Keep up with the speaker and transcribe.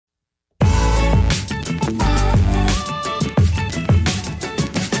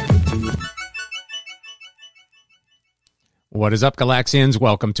What is up, Galaxians?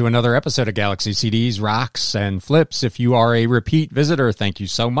 Welcome to another episode of Galaxy CDs, Rocks, and Flips. If you are a repeat visitor, thank you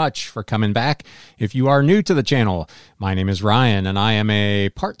so much for coming back. If you are new to the channel, my name is Ryan, and I am a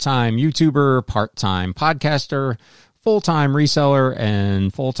part-time YouTuber, part-time podcaster, full-time reseller,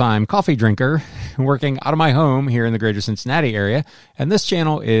 and full-time coffee drinker working out of my home here in the greater Cincinnati area, and this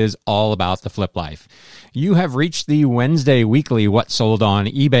channel is all about the flip life. You have reached the Wednesday weekly What Sold on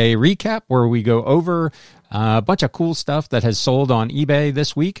eBay recap, where we go over a bunch of cool stuff that has sold on eBay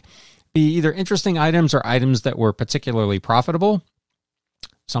this week. Be either interesting items or items that were particularly profitable.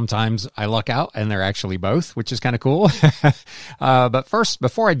 Sometimes I luck out and they're actually both, which is kind of cool. But first,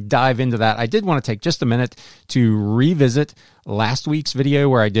 before I dive into that, I did want to take just a minute to revisit last week's video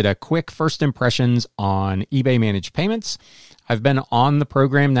where I did a quick first impressions on eBay Managed Payments. I've been on the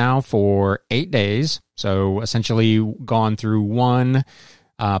program now for 8 days, so essentially gone through one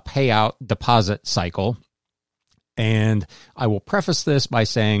payout deposit cycle. And I will preface this by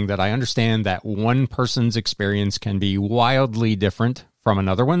saying that I understand that one person's experience can be wildly different from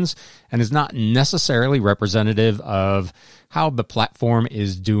another one's and is not necessarily representative of how the platform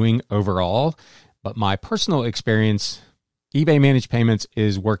is doing overall. But my personal experience, eBay Managed Payments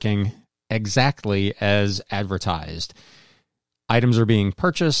is working exactly as advertised. Items are being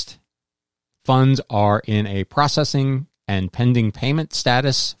purchased, funds are in a processing and pending payment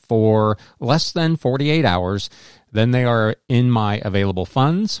status for less than 48 hours. Then they are in my available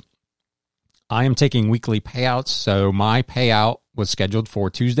funds. I am taking weekly payouts, so my payout was scheduled for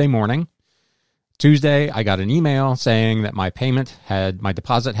Tuesday morning. Tuesday, I got an email saying that my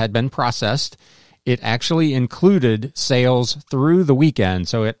deposit had been processed. It actually included sales through the weekend,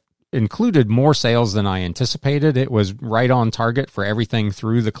 so it included more sales than I anticipated. It was right on target for everything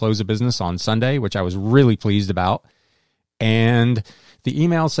through the close of business on Sunday, which I was really pleased about. And the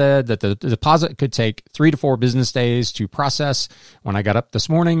email said that the deposit could take 3 to 4 business days to process. When I got up this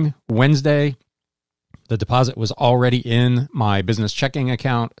morning, Wednesday, the deposit was already in my business checking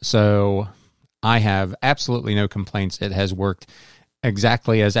account. So I have absolutely no complaints. It has worked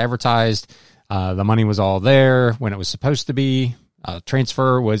exactly as advertised. The money was all there when it was supposed to be.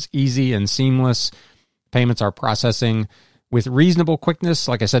 Transfer was easy and seamless. Payments are processing with reasonable quickness.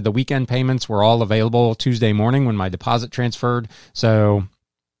 Like I said, the weekend payments were all available Tuesday morning when my deposit transferred. So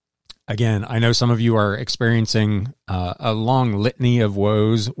again, I know some of you are experiencing a long litany of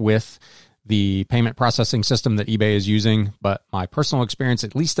woes with the payment processing system that eBay is using, but my personal experience,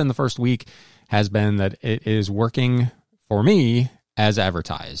 at least in the first week, has been that it is working for me as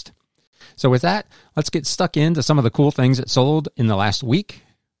advertised. So with that, let's get stuck into some of the cool things that sold in the last week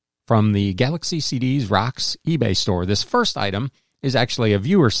from the Galaxy CDs Rocks eBay store. This first item is actually a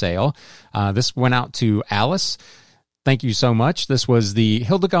viewer sale. This went out to Alice. Thank you so much. This was the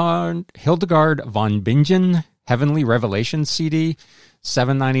Hildegard von Bingen Heavenly Revelation CD,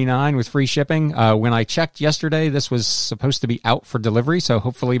 $7.99 with free shipping. When I checked yesterday, this was supposed to be out for delivery, so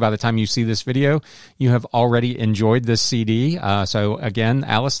hopefully by the time you see this video, you have already enjoyed this CD. So again,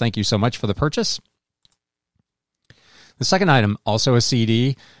 Alice, thank you so much for the purchase. The second item, also a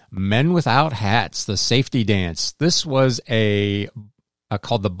CD, Men Without Hats, the Safety Dance. This was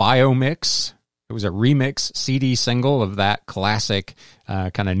called the Biomix. It was a remix CD single of that classic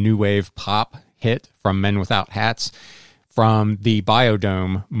kind of new wave pop hit from Men Without Hats from the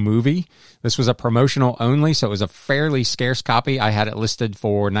Biodome movie. This was a promotional only, so it was a fairly scarce copy. I had it listed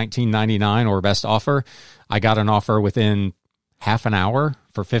for $19.99 or best offer. I got an offer within half an hour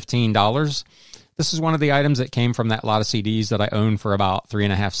for $15. This is one of the items that came from that lot of CDs that I own for about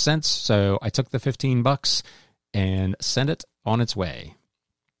 3.5 cents. So I took the $15 and sent it on its way.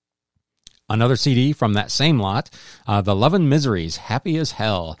 Another CD from that same lot, The Love and Miseries, Happy as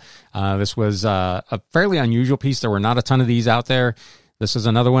Hell. This was a fairly unusual piece. There were not a ton of these out there. This is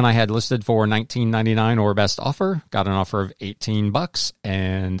another one I had listed for $19.99 or best offer. Got an offer of $18,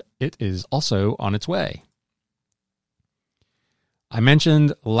 and it is also on its way. I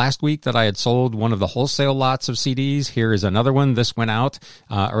mentioned last week that I had sold one of the wholesale lots of CDs. Here is another one. This went out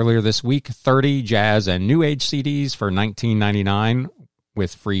earlier this week, 30 jazz and new age CDs for $19.99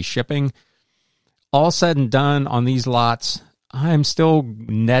 with free shipping. All said and done on these lots, I'm still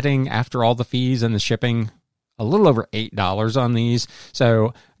netting after all the fees and the shipping a little over $8 on these.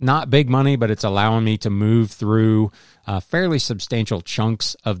 So not big money, but it's allowing me to move through fairly substantial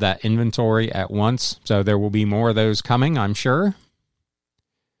chunks of that inventory at once. So there will be more of those coming, I'm sure.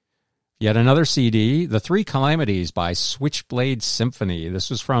 Yet another CD, The Three Calamities by Switchblade Symphony. This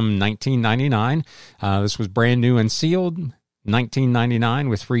was from $19.99. This was brand new and sealed,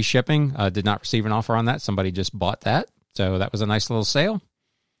 $19.99 with free shipping. Did not receive an offer on that. Somebody just bought that. So that was a nice little sale.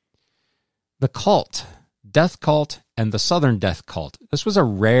 The Cult, Death Cult and the Southern Death Cult. This was a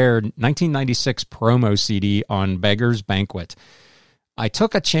rare 1996 promo CD on Beggar's Banquet. I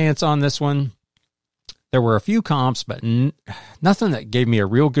took a chance on this one. There were a few comps, but nothing that gave me a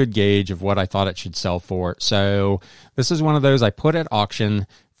real good gauge of what I thought it should sell for. So this is one of those I put at auction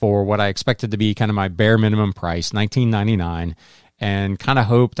for what I expected to be kind of my bare minimum price, $19.99, and kind of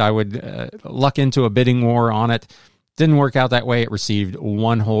hoped I would luck into a bidding war on it. Didn't work out that way. It received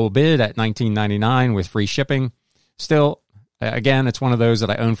one whole bid at $19.99 with free shipping. Still, again, it's one of those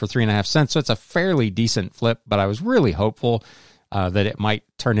that I own for 3.5 cents, so it's a fairly decent flip, but I was really hopeful that it might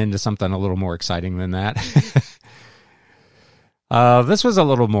turn into something a little more exciting than that. This was a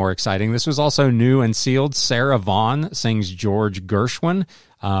little more exciting. This was also new and sealed. Sarah Vaughan sings George Gershwin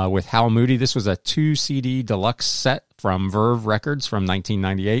with Hal Moody. This was a 2-CD deluxe set from Verve Records from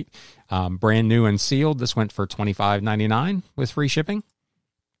 1998. Brand new and sealed. This went for $25.99 with free shipping.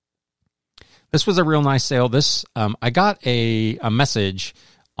 This was a real nice sale. This I got a message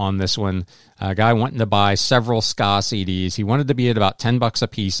on this one. A guy wanting to buy several ska CDs. He wanted to be at about $10 a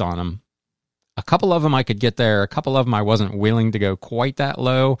piece on them. A couple of them I could get there. A couple of them I wasn't willing to go quite that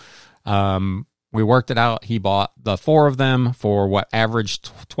low. We worked it out. He bought the 4 of them for what averaged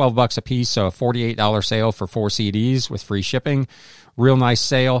 $12 a piece, so a $48 sale for 4 CDs with free shipping. Real nice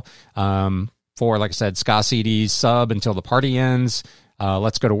sale for, like I said, ska CDs, Sub Until the Party Ends,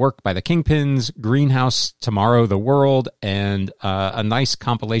 Let's Go to Work by the Kingpins, Greenhouse, Tomorrow the World, and a nice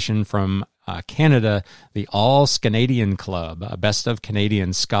compilation from Canada, the All Scanadian Club, a best of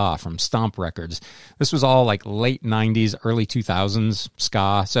Canadian ska from Stomp Records. This was all like late 90s, early 2000s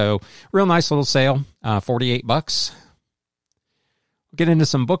ska. So real nice little sale, $48. We'll get into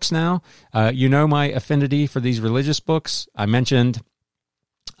some books now. You know my affinity for these religious books. I mentioned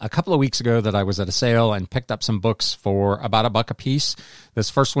a couple of weeks ago that I was at a sale and picked up some books for about $1 a piece. This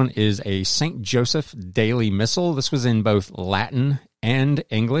first one is a St. Joseph Daily Missal. This was in both Latin and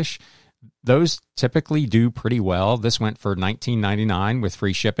English. Those typically do pretty well. This went for $19.99 with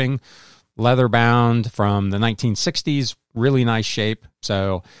free shipping. Leather bound from the 1960s, really nice shape.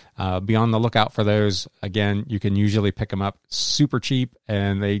 So be on the lookout for those. Again, you can usually pick them up super cheap,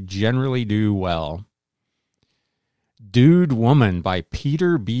 and they generally do well. Dude Woman by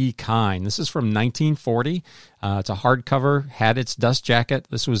Peter B. Kyne. This is from 1940. It's a hardcover, had its dust jacket.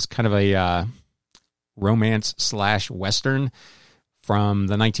 This was kind of a romance/western from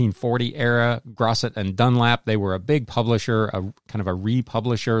the 1940 era. Grosset and Dunlap, they were a big publisher, a kind of a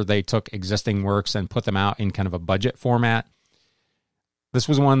republisher. They took existing works and put them out in kind of a budget format. This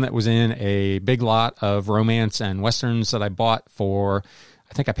was one that was in a big lot of romance and westerns that I bought for,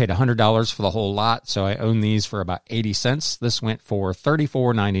 I think I paid $100 for the whole lot, so I own these for about 80 cents. This went for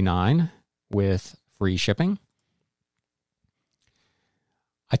 $34.99 with free shipping.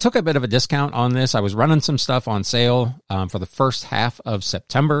 I took a bit of a discount on this. I was running some stuff on sale for the first half of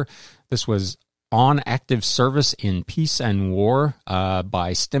September. This was On Active Service in Peace and War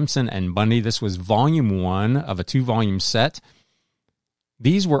by Stimson and Bundy. This was volume 1 of a 2-volume set.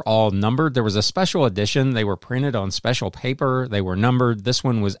 These were all numbered. There was a special edition. They were printed on special paper. They were numbered. This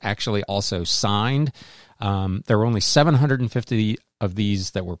one was actually also signed. There were only 750 of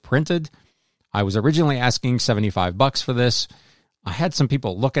these that were printed. I was originally asking $75 for this. I had some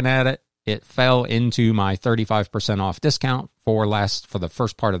people looking at it. It fell into my 35% off discount for the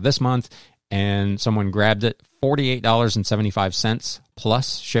first part of this month, and someone grabbed it, $48.75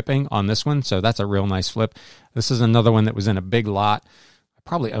 plus shipping on this one. So that's a real nice flip. This is another one that was in a big lot. I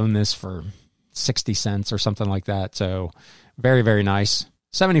probably own this for 60 cents or something like that. So very, very nice.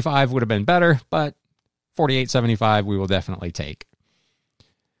 75 would have been better, but $48.75 we will definitely take.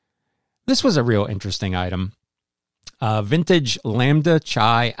 This was a real interesting item. Vintage Lambda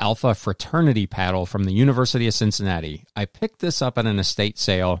Chi Alpha fraternity paddle from the University of Cincinnati. I picked this up at an estate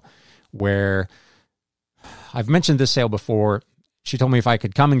sale where I've mentioned this sale before. She told me if I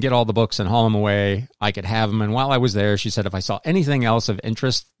could come and get all the books and haul them away, I could have them. And while I was there, she said if I saw anything else of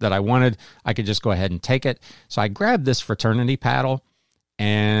interest that I wanted, I could just go ahead and take it. So I grabbed this fraternity paddle.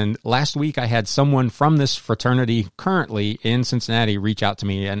 And last week I had someone from this fraternity currently in Cincinnati reach out to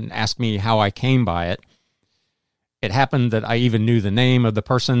me and ask me how I came by it. It happened that I even knew the name of the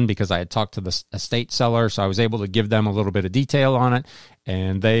person because I had talked to the estate seller, so I was able to give them a little bit of detail on it,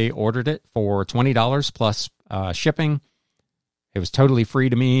 and they ordered it for $20 plus shipping. It was totally free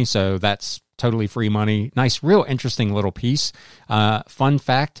to me, so that's totally free money. Nice, real interesting little piece. Fun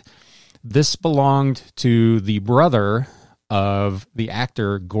fact, this belonged to the brother of the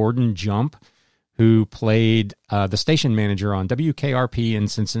actor Gordon Jump, who played the station manager on WKRP in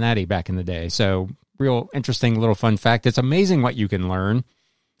Cincinnati back in the day. So real interesting little fun fact. It's amazing what you can learn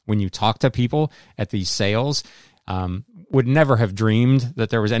when you talk to people at these sales. Would never have dreamed that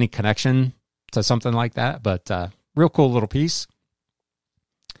there was any connection to something like that, but real cool little piece.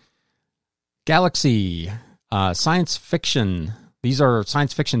 Galaxy, science fiction. These are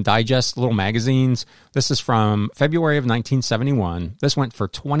Science Fiction Digest little magazines. This is from February of 1971. This went for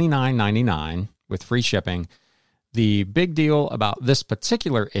 $29.99 with free shipping. The big deal about this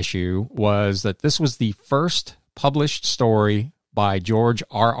particular issue was that this was the first published story by George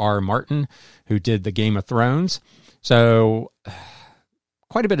R.R. Martin, who did the Game of Thrones. So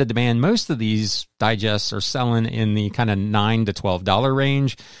quite a bit of demand. Most of these digests are selling in the kind of $9 to $12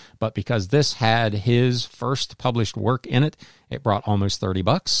 range, but because this had his first published work in it, it brought almost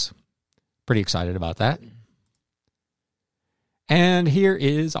 $30. Pretty excited about that. And here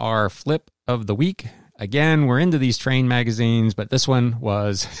is our flip of the week. Again, we're into these train magazines, but this one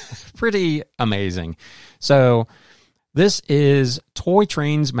was pretty amazing. So this is Toy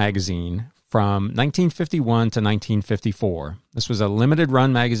Trains magazine from 1951 to 1954. This was a limited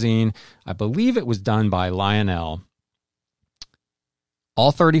run magazine. I believe it was done by Lionel.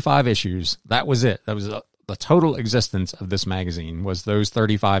 All 35 issues. That was it. That was the total existence of this magazine, was those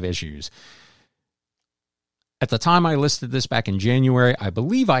 35 issues. At the time I listed this back in January, I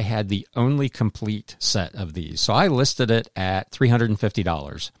believe I had the only complete set of these. So I listed it at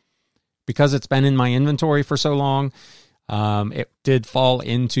 $350. Because it's been in my inventory for so long, it did fall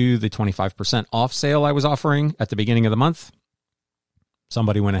into the 25% off sale I was offering at the beginning of the month.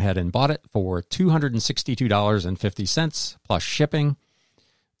 Somebody went ahead and bought it for $262.50 plus shipping.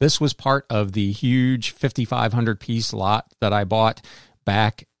 This was part of the huge 5,500 piece lot that I bought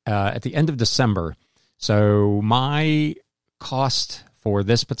back at the end of December. So my cost for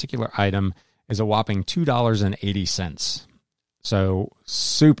this particular item is a whopping $2.80. So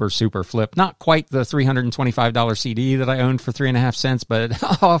super, super flip. Not quite the $325 CD that I owned for 3.5 cents, but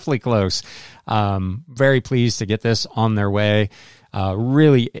awfully close. Very pleased to get this on their way.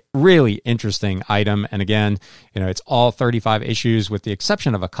 Really, really interesting item. And again, it's all 35 issues with the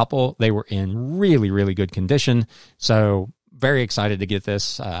exception of a couple. They were in really, really good condition. So very excited to get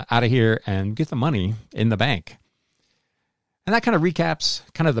this out of here and get the money in the bank. And that kind of recaps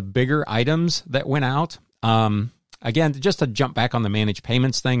kind of the bigger items that went out. Again, just to jump back on the managed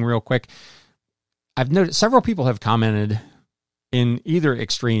payments thing real quick, I've noticed several people have commented in either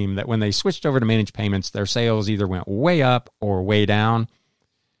extreme that when they switched over to managed payments, their sales either went way up or way down.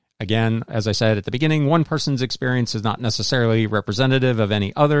 Again, as I said at the beginning, one person's experience is not necessarily representative of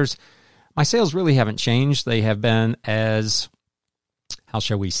any others. My sales really haven't changed. They have been as, how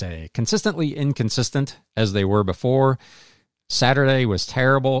shall we say, consistently inconsistent as they were before. Saturday was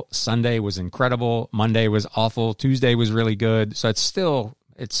terrible. Sunday was incredible. Monday was awful. Tuesday was really good. So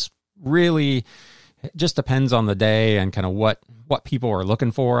it's really, it just depends on the day and kind of what people are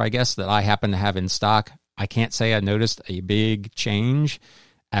looking for, I guess, that I happen to have in stock. I can't say I noticed a big change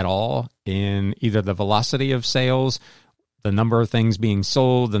at all in either the velocity of sales, the number of things being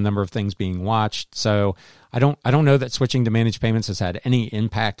sold, the number of things being watched. So I don't know that switching to managed payments has had any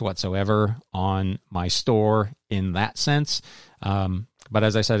impact whatsoever on my store in that sense. But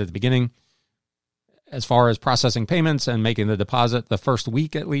as I said at the beginning, as far as processing payments and making the deposit, the first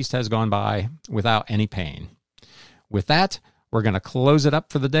week at least has gone by without any pain. With that, we're going to close it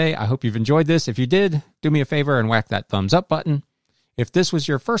up for the day. I hope you've enjoyed this. If you did, do me a favor and whack that thumbs up button. If this was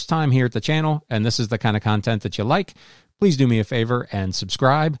your first time here at the channel and this is the kind of content that you like, please do me a favor and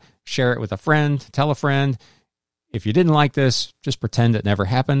subscribe, share it with a friend, tell a friend. If you didn't like this, just pretend it never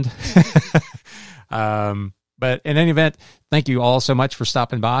happened. But in any event, thank you all so much for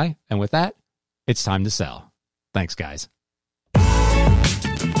stopping by. And with that, it's time to sell. Thanks, guys.